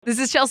This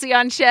is Chelsea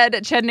on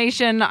Ched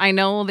Nation. I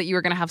know that you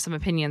are going to have some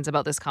opinions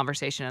about this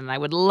conversation, and I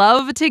would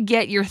love to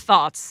get your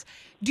thoughts.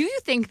 Do you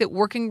think that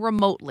working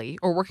remotely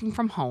or working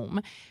from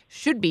home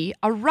should be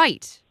a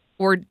right,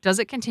 or does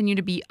it continue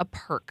to be a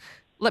perk?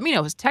 Let me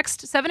know.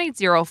 Text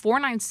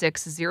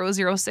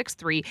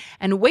 780-496-0063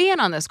 and weigh in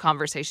on this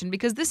conversation,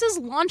 because this is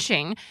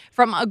launching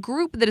from a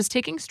group that is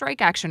taking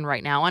strike action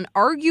right now and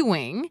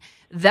arguing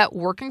that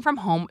working from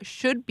home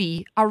should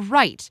be a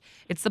right.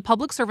 It's the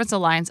Public Service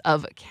Alliance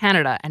of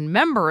Canada, and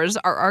members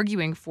are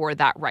arguing for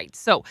that right.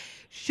 So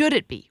should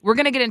it be? We're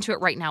going to get into it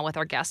right now with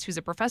our guest, who's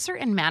a professor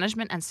in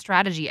management and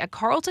strategy at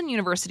Carleton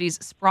University's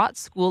Sprott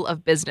School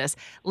of Business.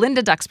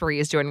 Linda Duxbury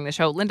is joining the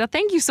show. Linda,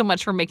 thank you so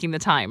much for making the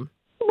time.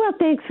 Well,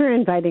 thanks for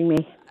inviting me.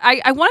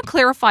 I want to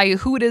clarify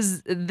who it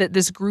is that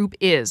this group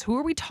is. Who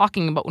are we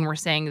talking about when we're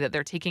saying that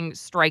they're taking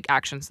strike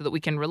action, so that we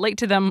can relate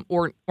to them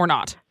or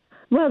not?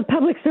 Well, the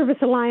Public Service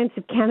Alliance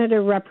of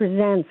Canada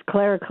represents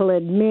clerical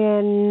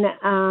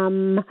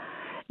admin,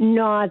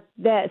 not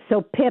that.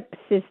 So PIPS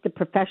is the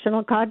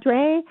professional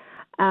cadre,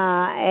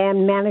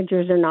 and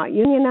managers are not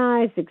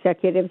unionized,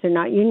 executives are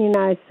not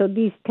unionized. So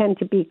these tend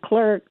to be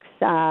clerks,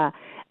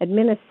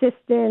 admin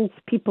assistants,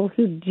 people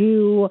who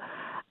do.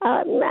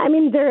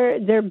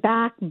 They're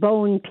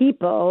backbone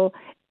people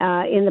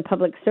in the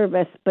public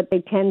service, but they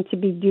tend to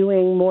be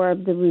doing more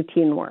of the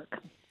routine work.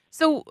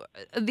 So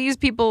these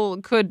people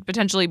could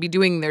potentially be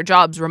doing their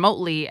jobs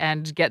remotely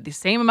and get the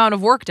same amount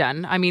of work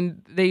done. I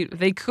mean,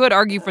 they could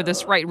argue for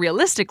this right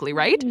realistically,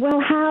 right?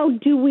 Well, how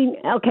do we...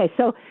 Okay,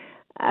 so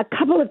a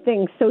couple of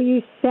things. So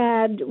you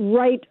said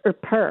right or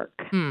perk.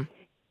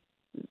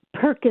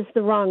 Perk is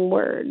the wrong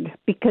word,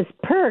 because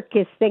perk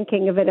is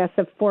thinking of it as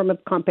a form of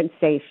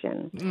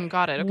compensation.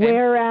 Got it. Okay.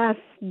 Whereas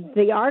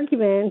the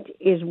argument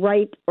is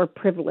right or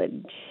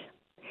privilege.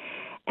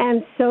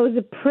 And so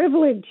the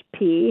privilege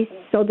piece,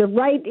 so the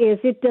right is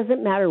it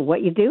doesn't matter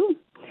what you do.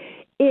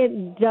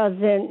 It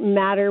doesn't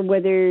matter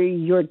whether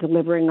you're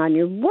delivering on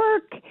your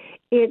work.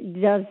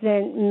 It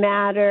doesn't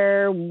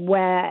matter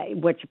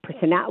what your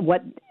personality,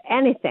 what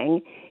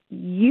anything.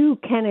 You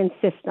can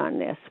insist on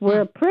this. Where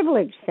a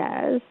privilege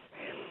says,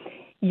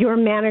 your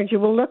manager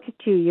will look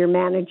at you. Your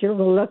manager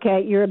will look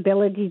at your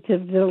ability to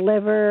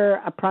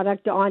deliver a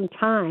product on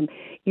time.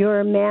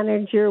 Your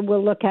manager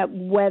will look at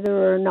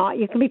whether or not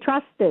you can be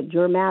trusted.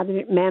 Your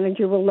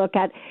manager will look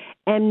at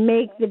and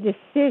make the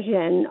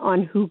decision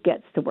on who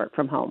gets to work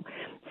from home.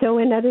 So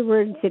in other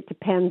words, it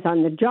depends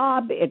on the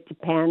job. It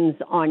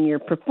depends on your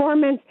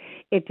performance.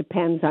 It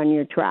depends on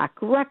your track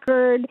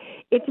record.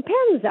 It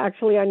depends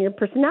actually on your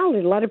personality.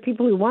 A lot of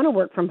people who want to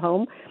work from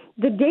home,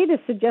 the data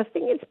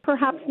suggesting it's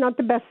perhaps not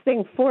the best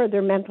thing for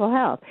their mental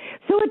health.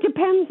 So it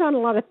depends on a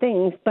lot of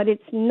things, but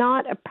it's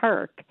not a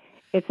perk.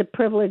 It's a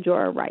privilege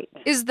or a right.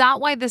 Is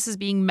that why this is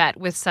being met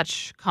with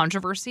such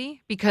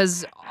controversy?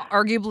 Because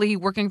arguably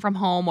working from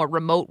home or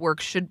remote work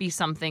should be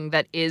something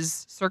that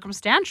is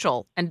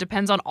circumstantial and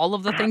depends on all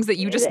of the things that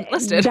you just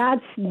listed.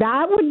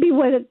 That would be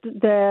what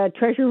the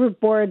Treasury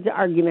Board's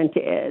argument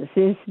is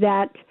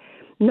that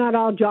not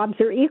all jobs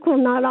are equal,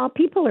 not all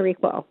people are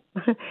equal,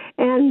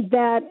 and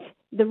that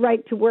the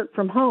right to work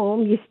from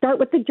home, you start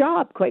with the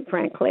job, quite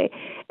frankly,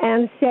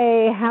 and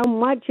say how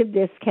much of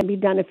this can be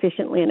done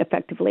efficiently and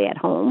effectively at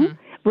home,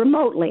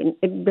 remotely.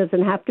 It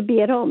doesn't have to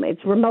be at home.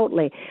 It's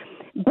remotely.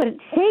 But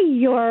say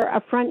you're a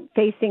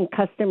front-facing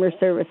customer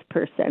service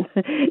person.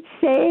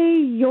 Say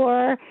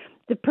you're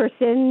the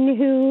person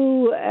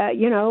who,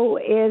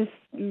 is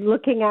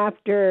looking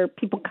after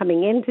people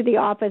coming into the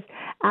office,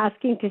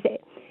 asking to say,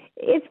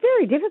 it's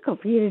very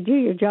difficult for you to do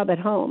your job at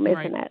home,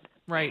 isn't it?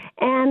 Right.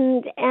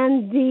 And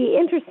the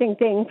interesting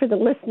thing for the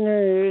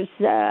listeners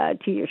to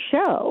your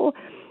show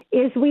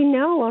is we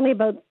know only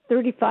about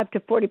 35 to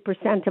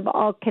 40% of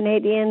all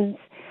Canadians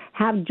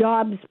have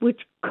jobs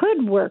which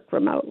could work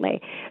remotely.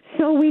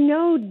 So we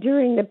know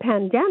during the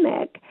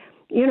pandemic,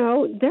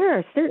 there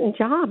are certain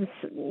jobs,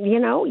 you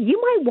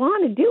might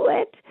want to do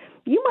it.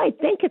 You might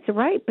think it's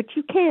right, but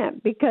you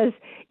can't because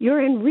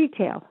you're in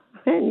retail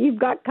and you've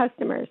got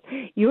customers.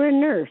 You're a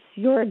nurse.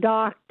 You're a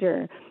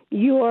doctor.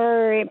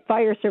 You're a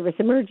fire service,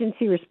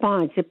 emergency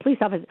response, a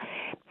police officer.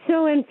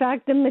 So, in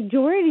fact, the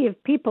majority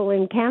of people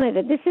in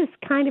Canada, this is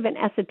kind of an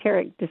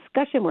esoteric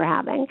discussion we're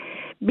having,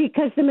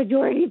 because the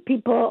majority of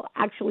people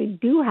actually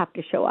do have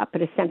to show up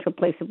at a central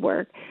place of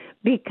work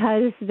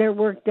because their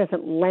work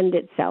doesn't lend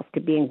itself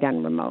to being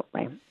done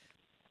remotely.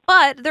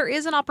 But there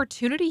is an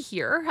opportunity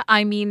here.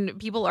 I mean,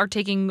 people are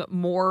taking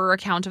more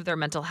account of their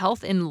mental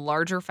health in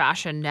larger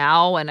fashion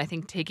now, and I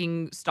think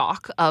taking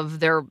stock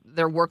of their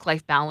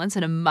work-life balance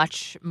in a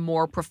much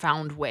more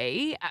profound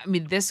way. I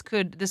mean, this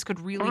could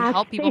really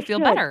help people feel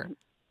better.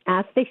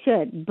 As they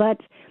should.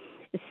 But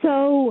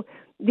so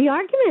the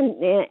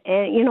argument,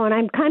 and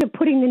I'm kind of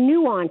putting the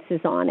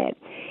nuances on it.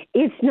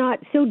 It's not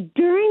so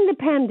during the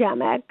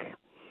pandemic.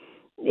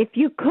 If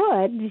you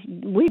could,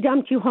 we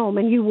dumped you home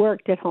and you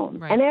worked at home.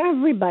 Right. And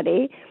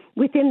everybody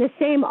within the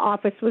same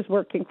office was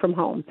working from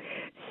home.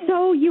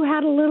 So you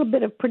had a little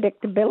bit of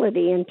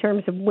predictability in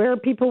terms of where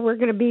people were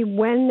going to be,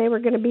 when they were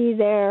going to be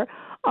there,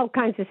 all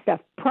kinds of stuff.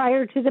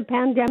 Prior to the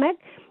pandemic,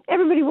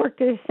 everybody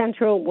worked at a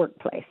central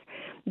workplace.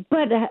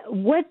 But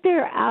what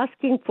they're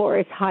asking for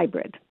is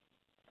hybrid.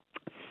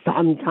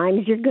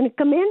 Sometimes you're going to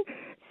come in.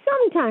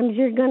 Sometimes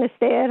you're going to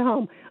stay at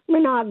home.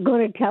 We're not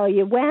going to tell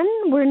you when.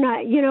 We're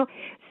not,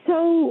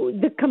 So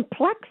the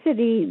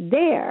complexity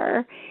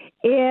there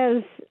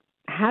is,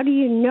 how do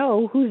you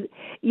know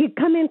you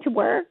come into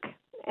work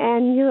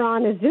and you're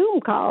on a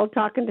Zoom call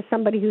talking to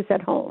somebody who's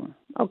at home,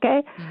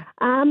 okay?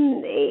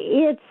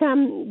 It's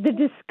the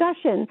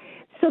discussion.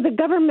 So the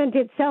government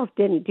itself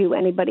didn't do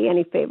anybody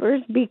any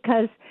favors,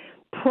 because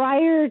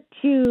prior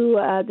to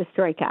the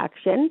strike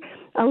action,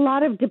 a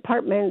lot of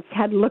departments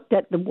had looked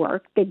at the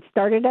work. They'd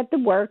started at the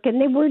work, and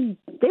they were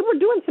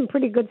doing some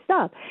pretty good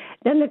stuff.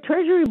 Then the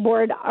Treasury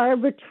Board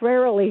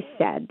arbitrarily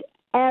said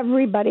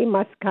everybody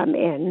must come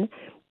in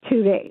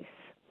 2 days.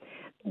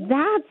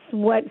 That's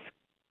what's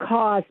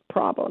caused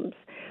problems,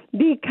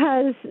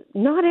 because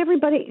not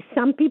everybody,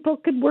 some people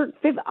could work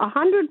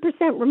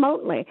 100%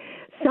 remotely.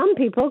 Some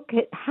people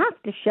could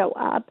have to show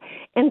up,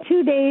 and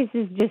 2 days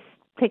is just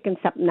taking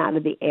something out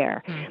of the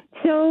air.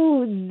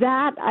 So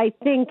that, I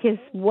think, is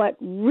what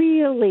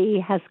really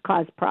has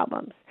caused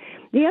problems.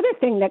 The other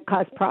thing that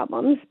caused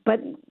problems, but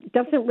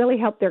doesn't really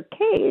help their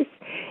case,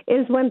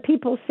 is when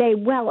people say,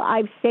 well,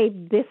 I've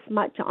saved this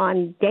much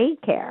on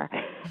daycare,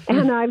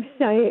 and I've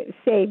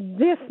saved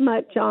this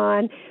much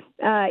on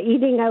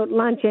eating out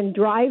lunch and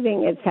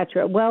driving,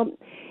 etc. Well,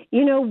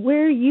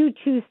 where you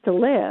choose to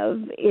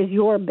live is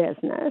your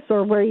business,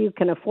 or where you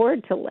can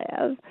afford to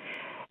live.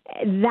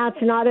 That's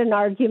not an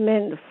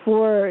argument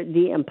for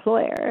the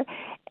employer.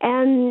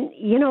 And,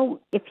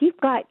 if you've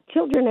got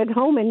children at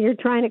home and you're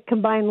trying to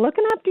combine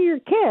looking after your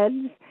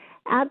kids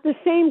at the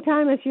same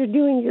time as you're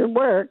doing your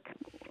work,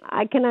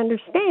 I can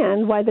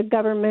understand why the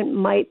government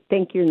might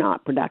think you're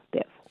not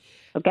productive.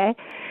 Okay?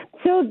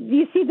 So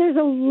you see, there's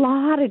a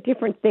lot of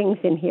different things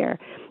in here.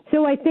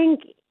 So I think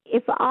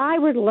if I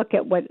were to look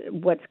at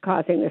what's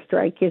causing the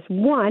strike is,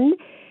 one,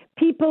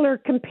 people are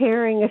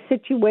comparing a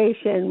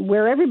situation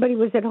where everybody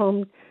was at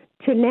home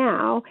to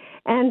now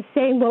and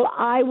saying, well,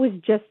 I was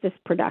just as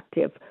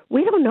productive.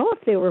 We don't know if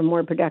they were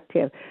more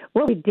productive.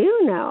 What we do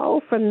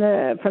know from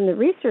the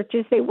research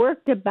is they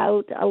worked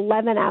about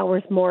 11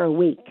 hours more a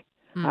week,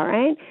 all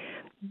right?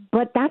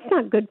 But that's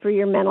not good for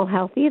your mental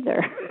health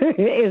either,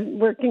 is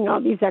working all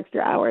these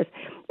extra hours.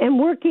 And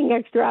working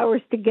extra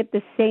hours to get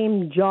the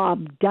same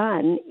job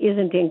done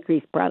isn't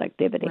increased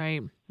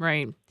productivity.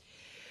 Right.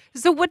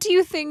 So what do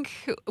you think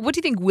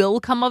will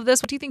come of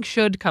this? What do you think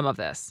should come of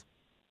this?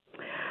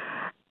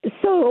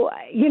 So,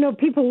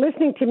 people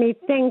listening to me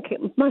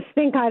must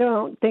think I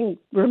don't think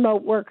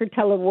remote work or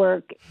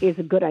telework is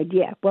a good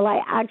idea. Well,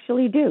 I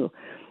actually do.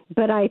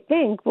 But I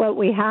think what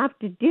we have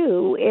to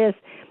do is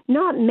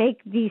not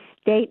make these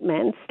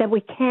statements that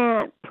we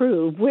can't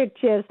prove, which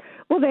is,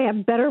 well, they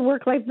have better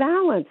work-life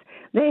balance.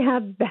 They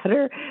have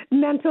better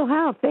mental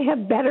health. They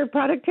have better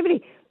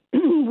productivity.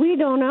 We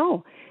don't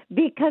know,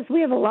 because we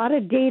have a lot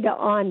of data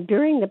on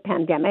during the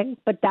pandemic,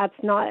 but that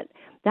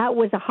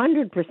was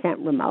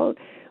 100% remote.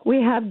 We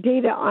have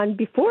data on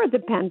before the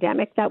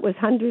pandemic that was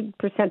 100%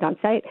 on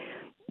site.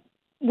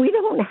 We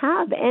don't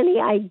have any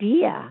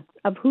idea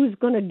of who's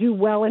going to do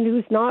well and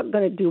who's not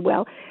going to do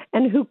well,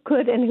 and who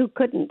could and who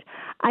couldn't.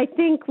 I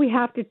think we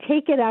have to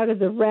take it out of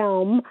the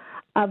realm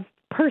of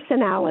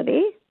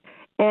personality,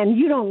 and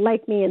you don't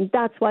like me and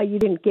that's why you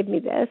didn't give me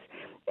this,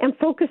 and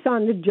focus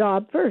on the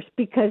job first,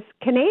 because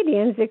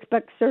Canadians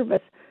expect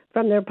service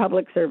from their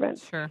public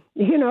servants. Sure.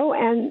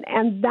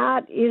 And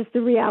that is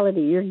the reality.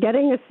 You're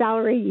getting a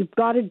salary, you've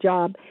got a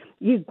job,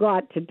 you've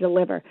got to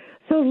deliver.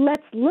 So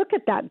let's look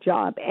at that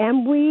job.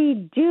 And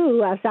we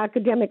do, as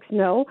academics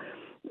know,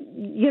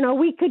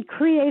 we could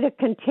create a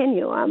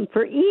continuum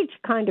for each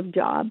kind of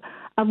job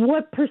of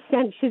what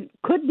percent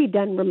could be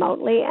done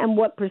remotely and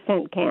what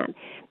percent can.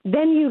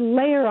 Then you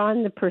layer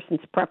on the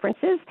person's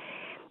preferences.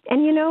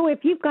 And, if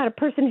you've got a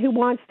person who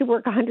wants to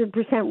work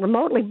 100%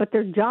 remotely, but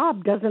their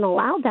job doesn't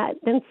allow that,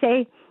 then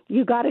say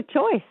you got a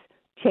choice.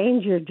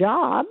 Change your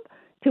job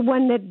to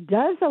one that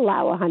does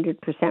allow 100%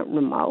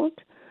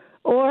 remote.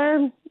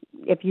 Or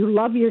if you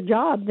love your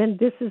job, then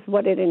this is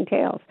what it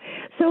entails.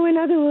 So in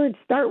other words,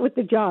 start with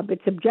the job.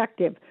 It's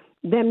objective.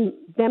 Then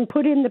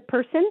put in the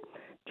person.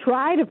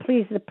 Try to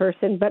please the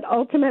person. But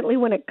ultimately,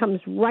 when it comes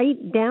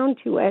right down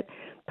to it,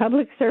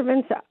 public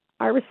servants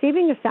are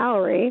receiving a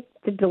salary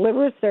to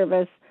deliver a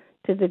service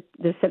to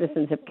the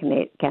citizens of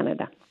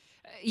Canada.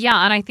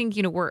 Yeah, and I think,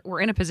 we're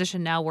in a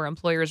position now where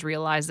employers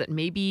realize that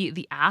maybe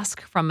the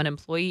ask from an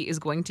employee is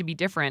going to be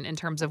different in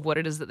terms of what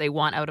it is that they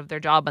want out of their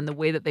job and the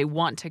way that they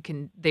want to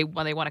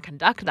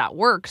conduct that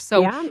work.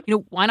 So,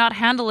 why not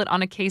handle it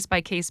on a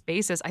case-by-case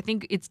basis? I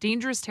think it's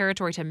dangerous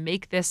territory to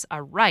make this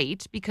a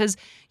right, because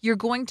you're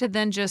going to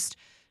then just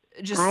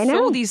just I sow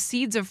know. these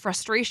seeds of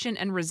frustration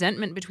and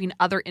resentment between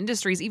other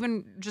industries.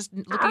 Even just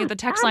looking at the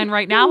text line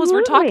right now as we're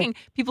Absolutely. talking,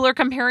 people are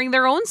comparing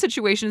their own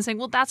situation and saying,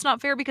 well, that's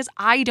not fair because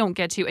I don't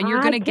get to. And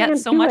you're going I to get can't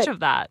so do much it. of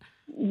that.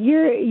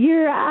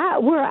 We're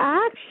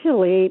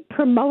actually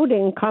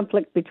promoting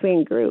conflict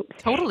between groups,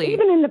 Totally.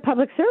 even in the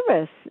public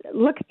service.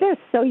 Look at this.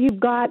 So you've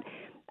got,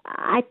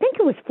 I think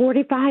it was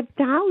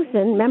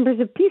 45,000 members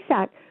of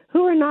PSAC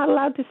who are not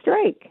allowed to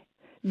strike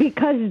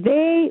because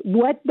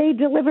what they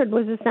delivered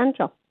was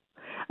essential.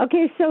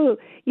 Okay, so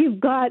you've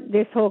got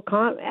this whole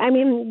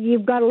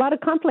you've got a lot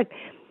of conflict.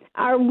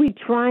 Are we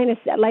trying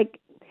to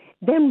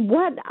then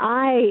what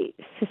I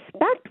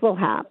suspect will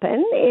happen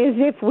is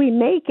if we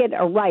make it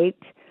a right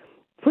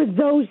for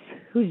those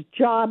whose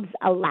jobs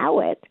allow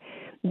it,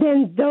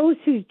 then those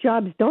whose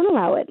jobs don't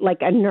allow it, like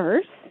a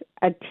nurse,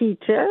 a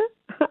teacher,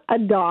 a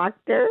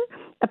doctor,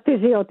 a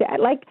physiotherapist,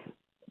 like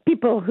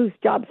people whose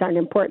jobs aren't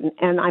important,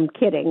 and I'm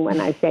kidding when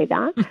I say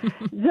that,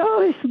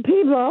 those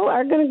people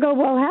are going to go,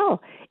 well,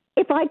 hell,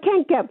 if I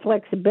can't get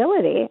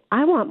flexibility,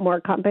 I want more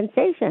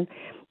compensation.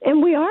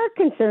 And we are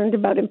concerned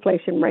about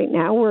inflation right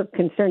now. We're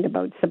concerned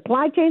about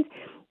supply chains.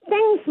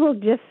 Things will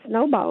just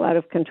snowball out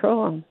of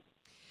control.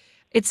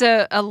 It's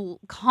a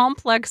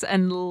complex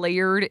and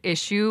layered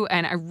issue,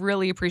 and I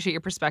really appreciate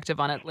your perspective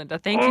on it, Linda.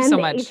 Thank you so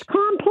And much. it's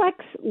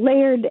complex,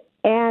 layered,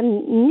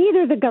 and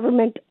neither the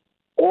government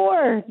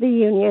or the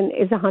union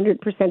is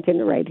 100% in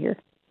the right here.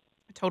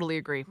 I totally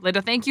agree.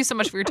 Linda, thank you so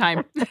much for your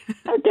time.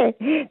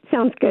 Okay,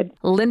 sounds good.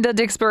 Linda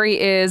Duxbury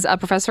is a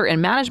professor in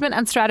management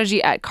and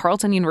strategy at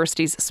Carleton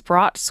University's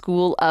Sprott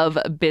School of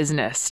Business.